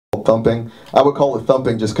thumping. I would call it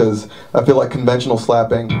thumping just because I feel like conventional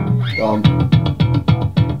slapping,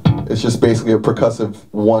 it's just basically a percussive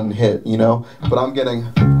one hit, you know? But I'm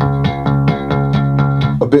getting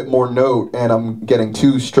a bit more note, and I'm getting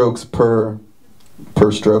 2 strokes per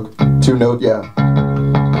stroke. 2 note, yeah.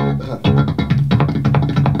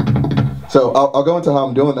 So I'll go into how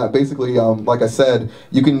I'm doing that. Basically, like I said,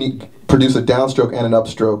 you can produce a downstroke and an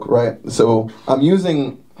upstroke, right? So I'm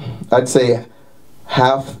using, I'd say,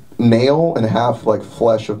 half nail and half like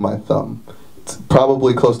flesh of my thumb. It's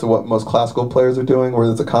probably close to what most classical players are doing, where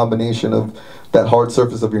there's a combination of that hard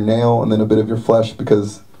surface of your nail and then a bit of your flesh,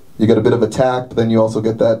 because you get a bit of attack, but then you also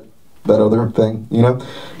get that other thing, you know?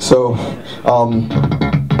 So,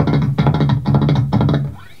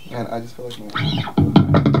 man, I just feel like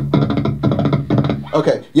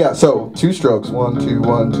okay, yeah, so 2 strokes, 1, 2,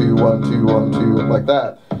 1, 2, 1, 2, 1, 2, like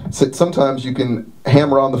that. So sometimes you can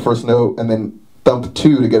hammer on the first note and then thump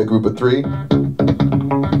 2 to get a group of 3.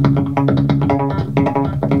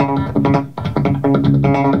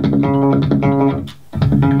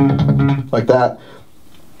 Like that.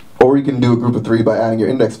 Or you can do a group of 3 by adding your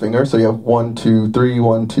index finger. So you have 1, 2, 3,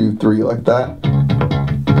 1, 2, 3, like that.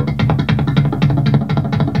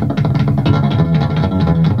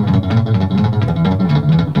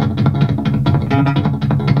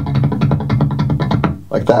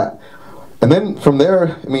 Like that. And then from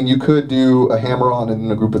there, I mean, you could do a hammer on and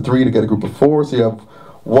then a group of 3 to get a group of 4. So you have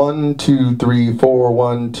 1, 2, 3, 4,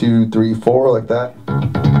 1, 2, 3, 4, like that.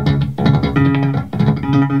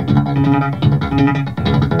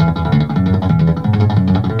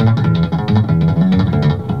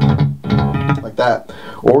 Like that.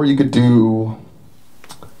 Or you could do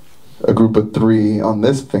a group of 3 on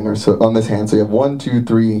this finger, so on this hand. So you have 1, 2,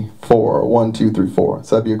 3, 4, 1, 2, 3, 4.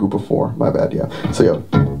 So that'd be a group of 4. My bad, yeah. So you have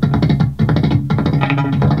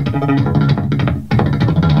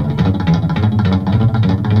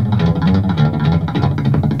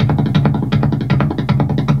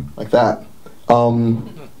that.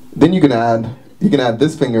 Then you can add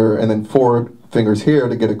this finger and then 4 fingers here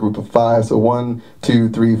to get a group of 5. So 1, 2,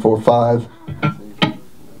 3, 4, 5.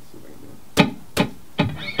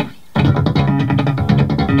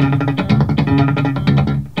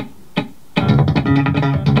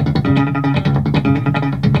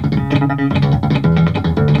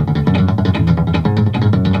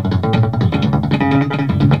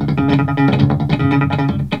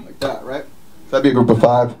 Like that, right? So that'd be a group of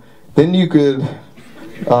 5. Then you could,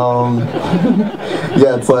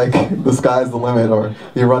 yeah, it's like the sky's the limit, or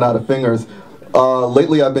you run out of fingers.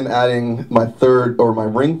 Lately I've been adding my 3rd, or my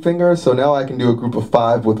ring finger, so now I can do a group of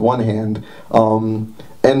 5 with one hand. And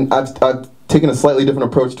I've taken a slightly different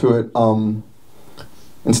approach to it.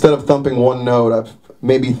 Instead of thumping one note, I've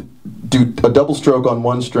maybe do a double stroke on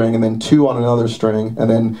one string and then 2 on another string, and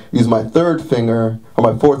then use my 3rd finger, or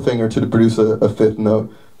my 4th finger, to produce a 5th note.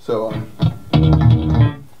 So,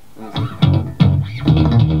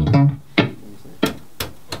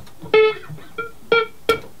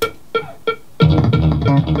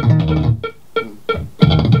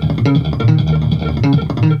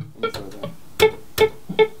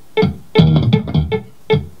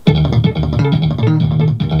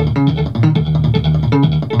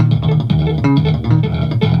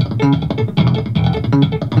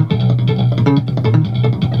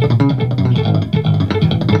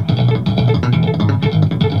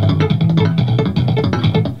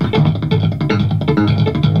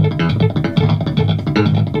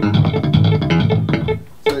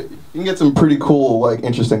 you can get some pretty cool, like,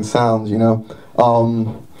 interesting sounds, you know.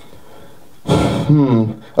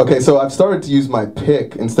 Okay, so I've started to use my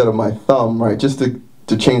pick instead of my thumb, right, just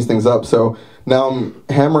to change things up. So now I'm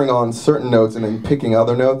hammering on certain notes and then picking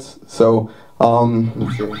other notes. So,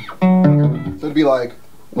 let's see. So it'd be like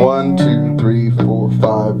 1, 2, 3, 4,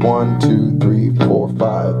 5, 1, 2, 3, 4,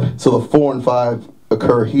 5. So the 4 and 5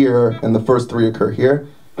 occur here, and the first 3 occur here.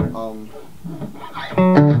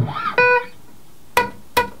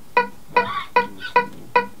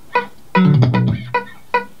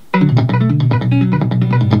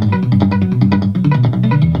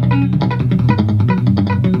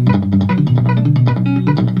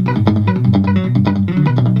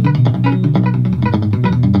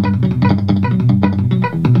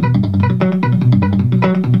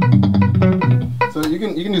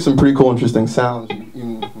 You can do some pretty cool, interesting sounds.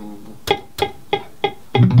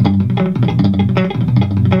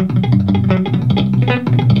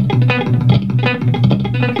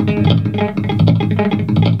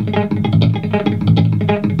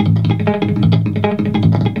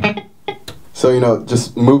 So, you know,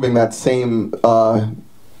 just moving that same, I'm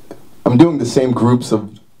doing the same groups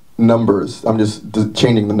of numbers. I'm just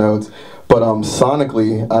changing the notes. But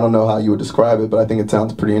sonically, I don't know how you would describe it, but I think it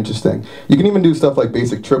sounds pretty interesting. You can even do stuff like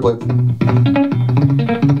basic triplet.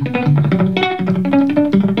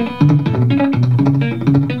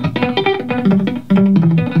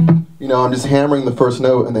 You know, I'm just hammering the first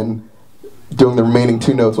note and then doing the remaining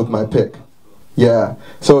 2 notes with my pick. Yeah,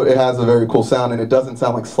 so it has a very cool sound, and it doesn't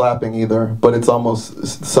sound like slapping either, but it's almost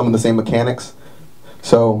some of the same mechanics.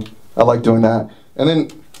 So I like doing that. And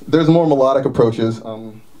then there's more melodic approaches.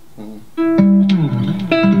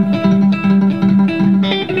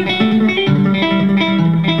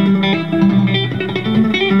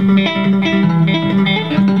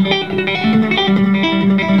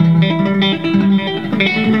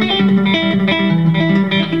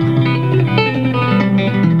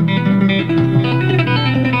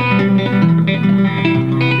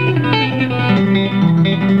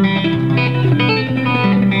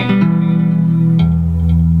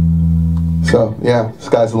 So yeah,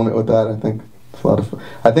 sky's the limit with that. I think it's a lot of fun.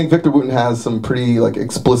 I think Victor Wooten has some pretty like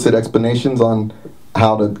explicit explanations on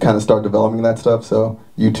how to kind of start developing that stuff. So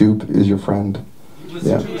YouTube is your friend. You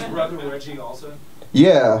listen to his brother Reggie also?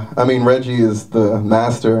 Yeah, I mean Reggie is the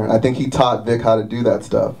master. I think he taught Vic how to do that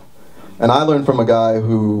stuff, and I learned from a guy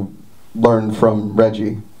who learned from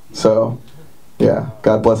Reggie. So yeah,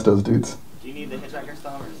 God bless those dudes. Do you need the hitchhiker's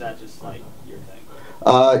thumb, or is that just like your thing?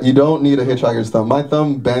 You don't need a hitchhiker's thumb. My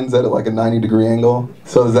thumb bends at like a 90-degree angle.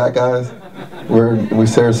 So does that guy's. We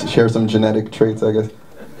share some genetic traits, I guess.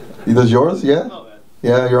 Does yours? Yeah?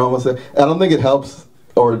 Yeah, you're almost there. I don't think it helps.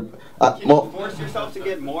 Or Can you force yourself to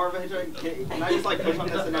get more of a hitchhiker? Can I just like push on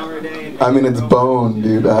this an hour a day? I mean, it's bone,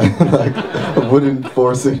 dude. I wouldn't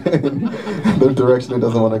force it in the direction it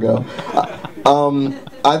doesn't want to go.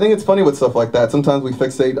 I think it's funny with stuff like that. Sometimes we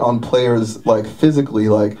fixate on players like physically,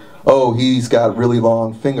 like, oh, he's got really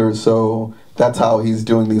long fingers, so that's how he's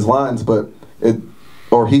doing these lines,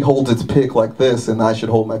 or he holds its pick like this, and I should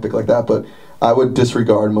hold my pick like that, but I would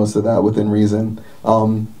disregard most of that within reason.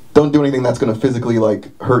 Don't do anything that's going to physically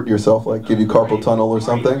like hurt yourself, like give you carpal tunnel or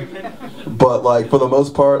something. But like for the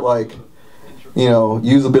most part, like, you know,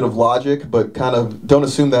 use a bit of logic, but kind of don't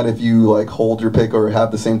assume that if you like hold your pick or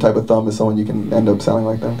have the same type of thumb as someone, you can end up sounding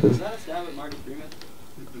like them. Cause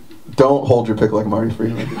don't hold your pick like Marty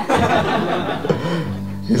Freeman.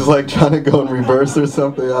 He's like trying to go in reverse or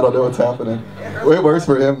something. I don't know what's happening. It works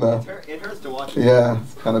for him though. It hurts to watch. Yeah,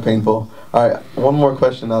 it's kind of painful. All right, one more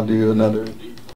question. I'll do another.